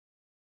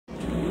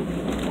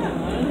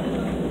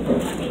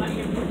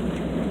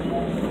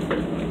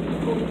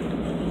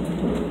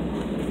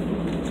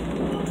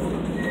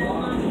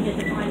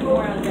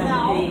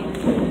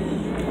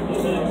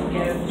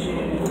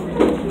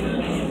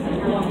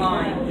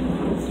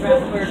I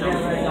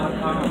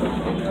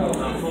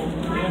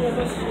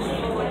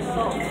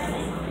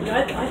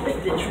think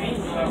the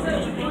trains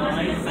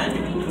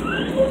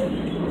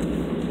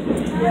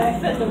yeah, I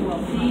fed them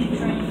well. Feed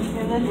trains,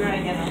 and then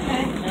drag it,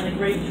 okay? And the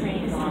grape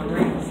trains on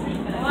rails.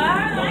 Well, I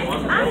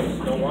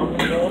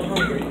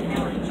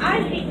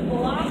hate the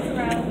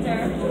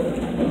velociraptor.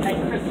 Like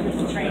Christmas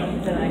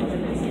trains that I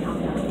couldn't see.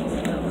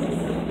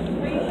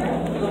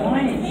 The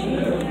wine and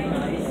cheese are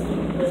nice.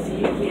 But see,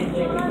 you can't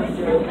drink it with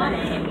your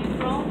money.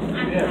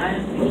 Yeah. I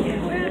just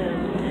can't with it.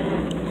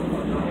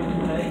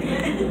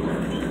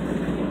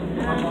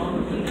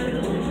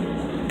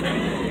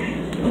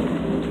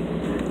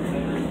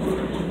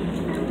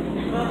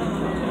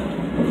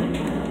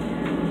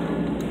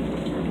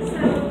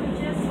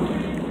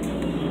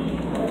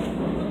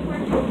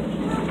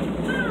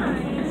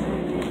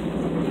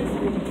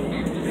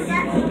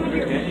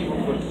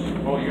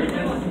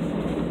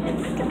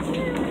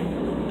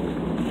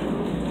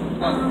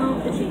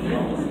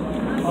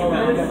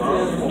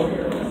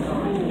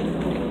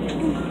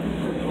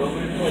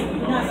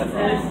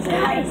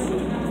 Guys,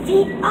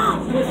 feet up!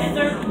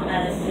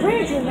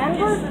 Bridge,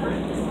 remember?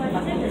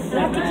 We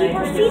have to keep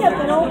our feet up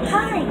at all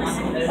times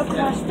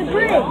across the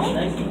bridge.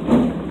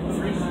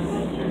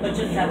 But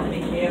just have to be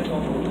careful.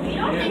 We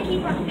don't have to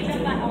keep our feet up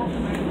at all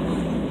times.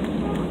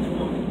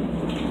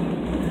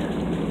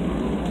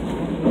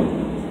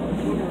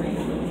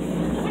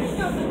 What is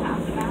Joseph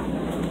house about?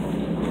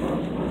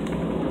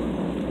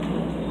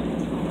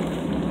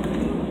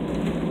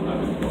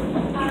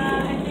 I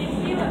think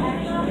you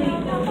actually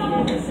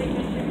deleted the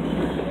signature.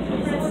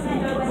 President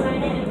go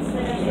sign it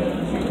instead of taking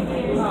 10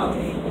 years.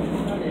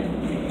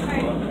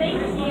 Alright, thank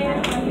you.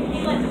 He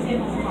lets us in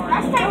his car.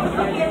 Last time we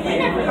were here, they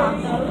never got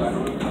those.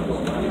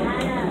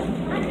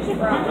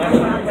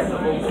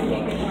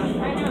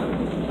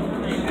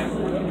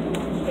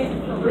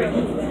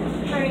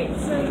 Alright,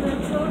 so the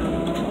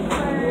total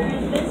for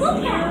this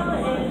meal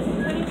is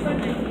 $24.94.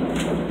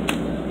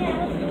 Yeah.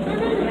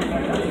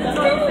 The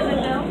total for the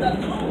bill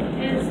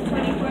is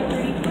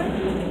 $24.34.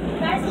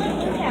 Guys,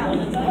 look out.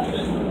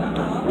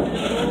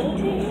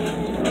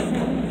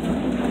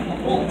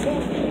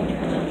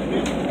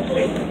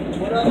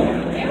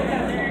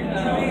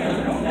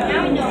 Now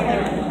we know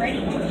we're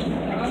ready.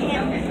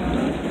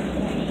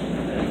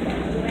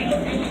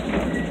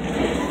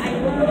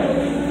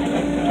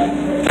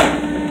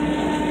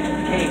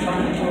 Okay,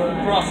 coming for a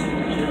crossing.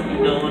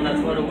 You know, and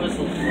that's what a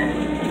whistle's for.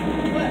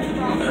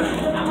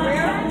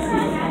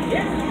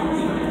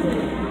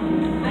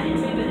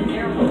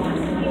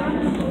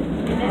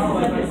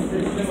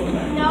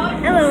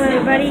 Hello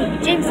everybody,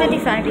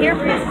 James55 here,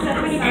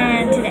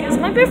 and today is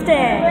my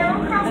birthday.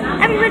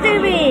 Happy birthday to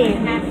me!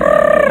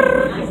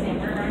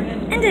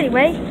 And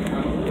anyway,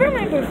 for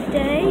my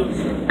birthday,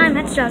 I'm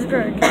at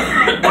Strasburg.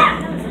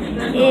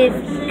 If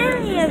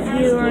any of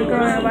you are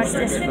going to watch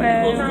this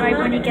right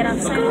when you get off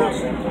school,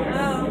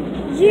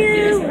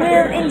 you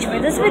will enjoy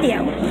this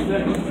video.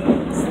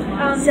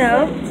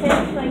 So,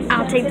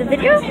 I'll take the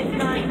video,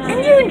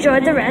 and you enjoy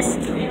the rest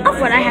of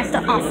what I have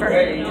to offer.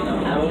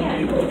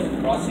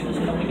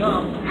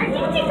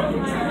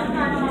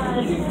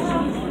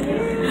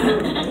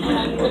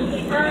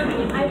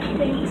 I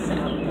think so.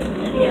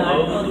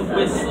 Blow the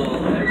whistle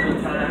every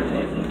time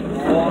they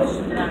cross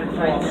and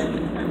cross.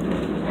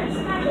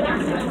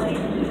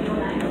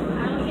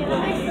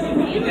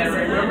 You gotta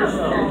remember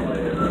something.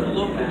 The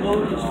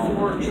locomotive's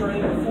 4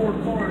 train, 4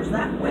 cars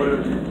that way.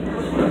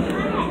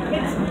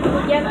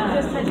 Yep,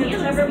 just touch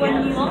whichever one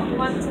you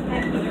want to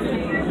pick.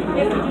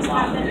 If you just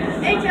have it.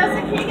 Hey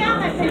Joseph, can you get out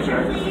my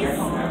picture, please?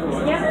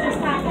 Yep, just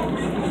have it.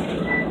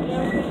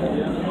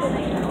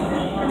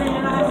 And then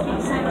you'll have to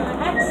sign on the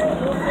next, and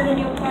then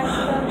you'll press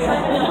the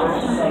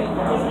sign.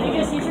 You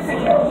just use your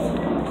finger.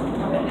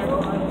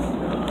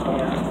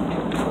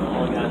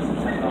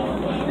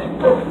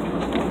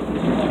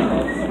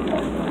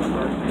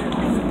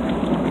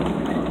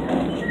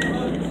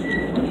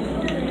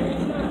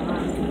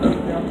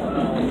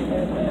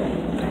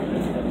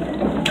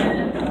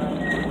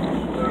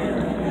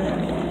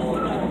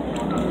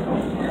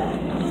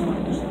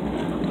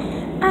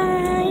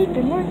 I've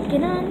been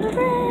working on the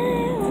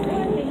railroad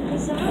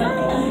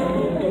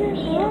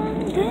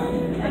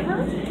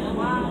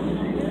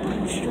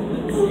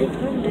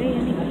one day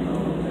anyway.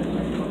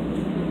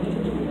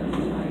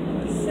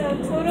 So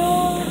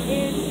total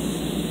is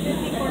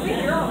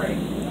 54.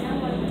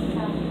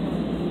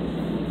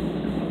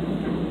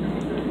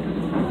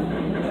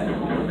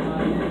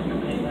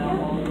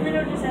 And then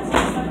it'll just ask you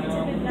something to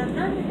pick that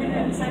done, and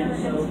then sign the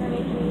notes for me,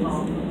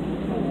 please.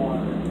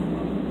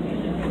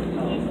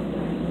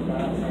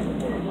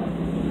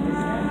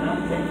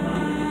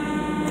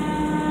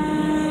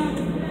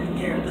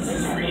 Here, this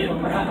is for you.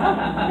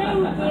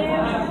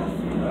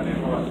 Thank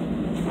you.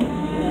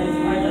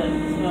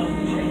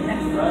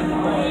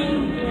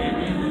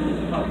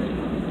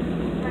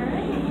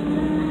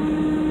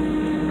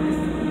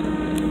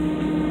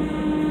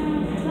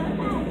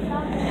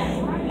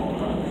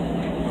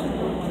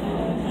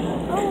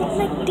 Oh,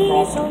 like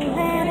diesel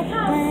had a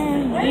plan,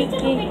 we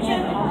can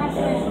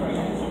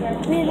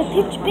with a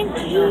pinch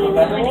here,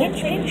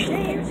 pinch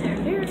there,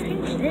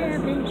 pinch there,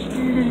 pinch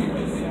there.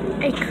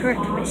 I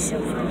correct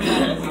myself.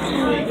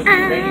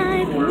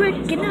 I'm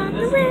working on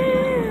the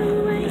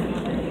railway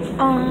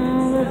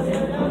all of the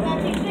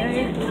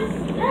day.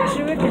 So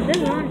working the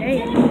long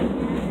day.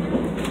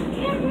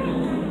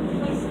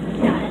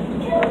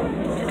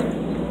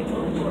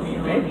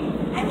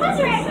 I was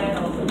ready.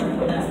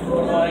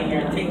 Why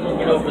you're taking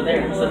it over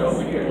there instead of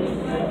over here? You're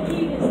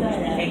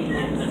taking it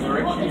in the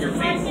direction you're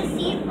facing.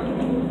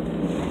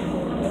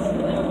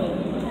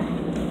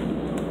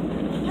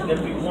 There's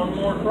gonna be one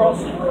more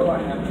crossing.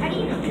 How do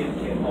you know?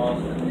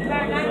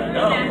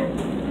 No.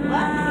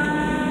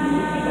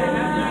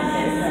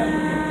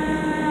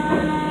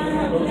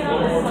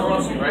 One more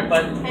crossing right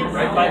by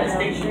the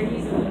station.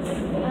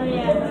 Oh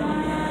yeah.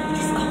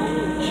 Just call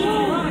me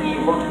Jay.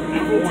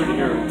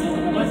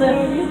 What's that?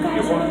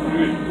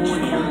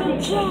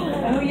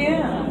 Oh,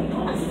 yeah.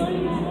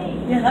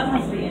 Yeah, that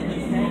must be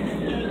interesting.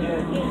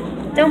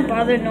 Don't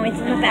bother noise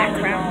in the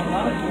background.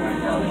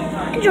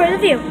 Enjoy the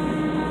view.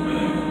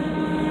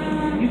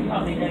 You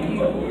probably know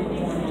you.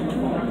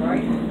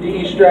 The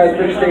East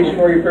Strasburg station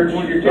where you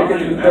purchased your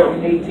tickets was built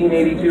in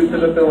 1882 for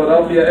the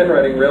Philadelphia and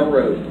Reading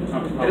Railroad.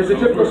 It is a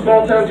typical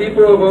small-town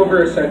depot of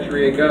over a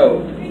century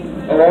ago.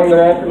 Along the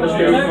wall from the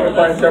station you'll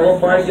find several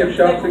fine gift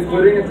shops,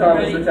 including a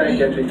Thomas the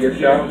Tank Engine gift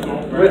shop,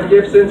 with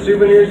gifts and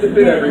souvenirs to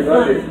fit every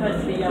budget.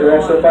 You'll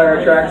also find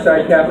our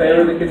trackside cafe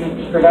where they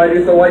can provide you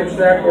with a light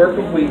snack or a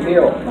complete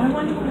meal.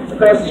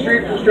 Across the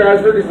street from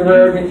Strasburg is the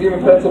Railroad Museum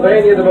of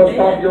Pennsylvania, the most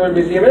popular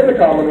museum in the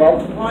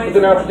Commonwealth, with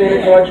an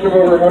outstanding collection of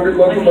over 100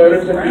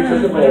 locomotives and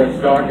pieces of rolling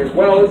stock, as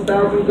well as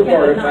thousands of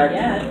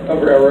artifacts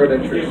of railroad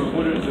interest.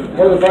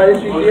 One of the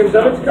finest museums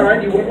of its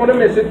kind, you won't want to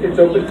miss it. It's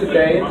open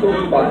today until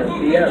 5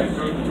 p.m.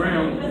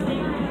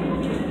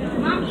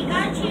 Mom, you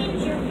gotta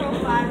change your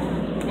profile.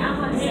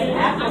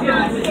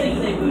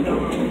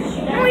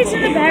 Noise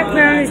in the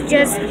background is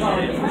just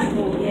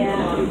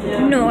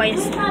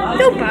noise.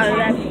 Don't bother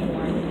that.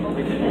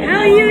 How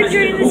are you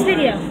enjoying this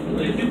video?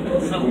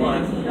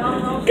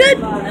 Good.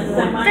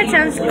 That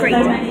sounds great.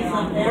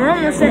 We're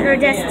almost at our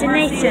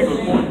destination.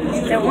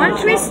 So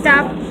once we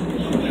stop,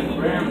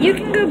 you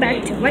can go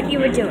back to what you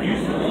were doing.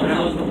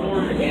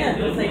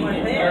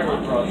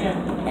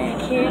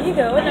 And here you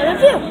go, another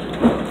view.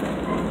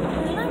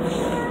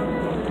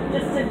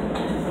 Just to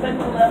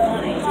spend all that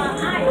money.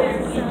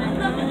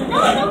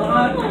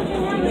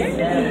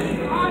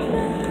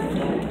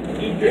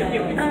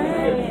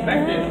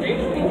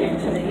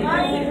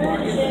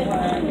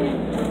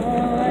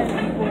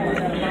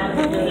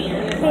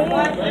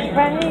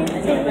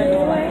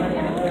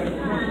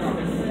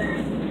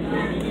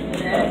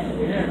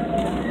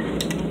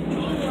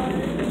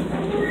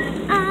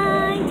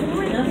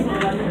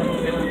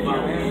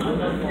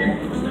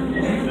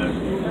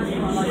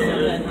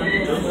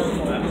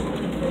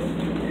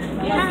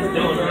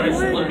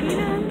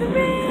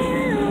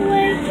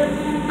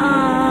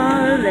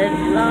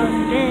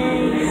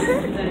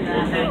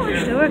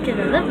 Working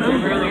a live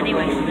hungry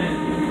anyway.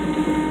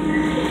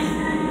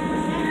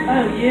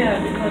 Oh, yeah,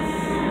 because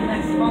the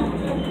next month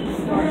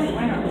starts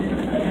winter.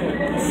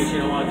 You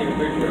don't want to take a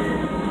picture of it.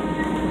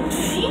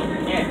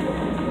 Yeah.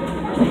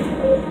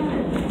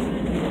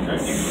 Are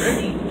you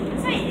ready?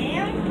 Yes, I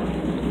am.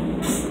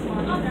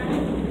 I'm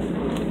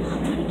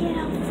gonna get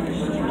out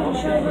first. I'll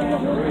show them the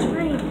whole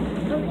train.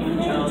 From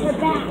engine to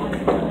back.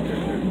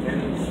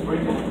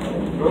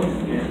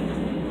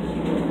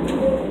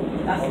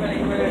 That's when it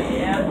really,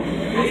 yeah.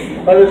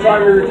 By the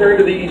time we return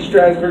to the East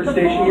Strasburg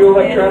station, you will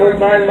have traveled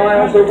 9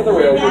 miles over the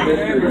rails of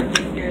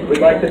history. We'd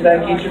like to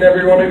thank each and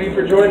every one of you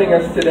for joining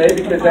us today,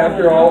 because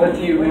after all, it's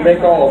you who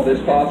make all of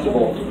this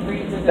possible.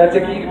 That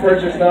ticket you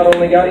purchased not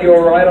only got you a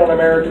ride on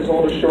America's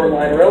oldest short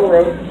line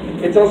railroad,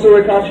 it's also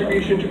a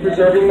contribution to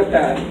preserving the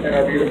past and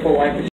our beautiful Lancaster.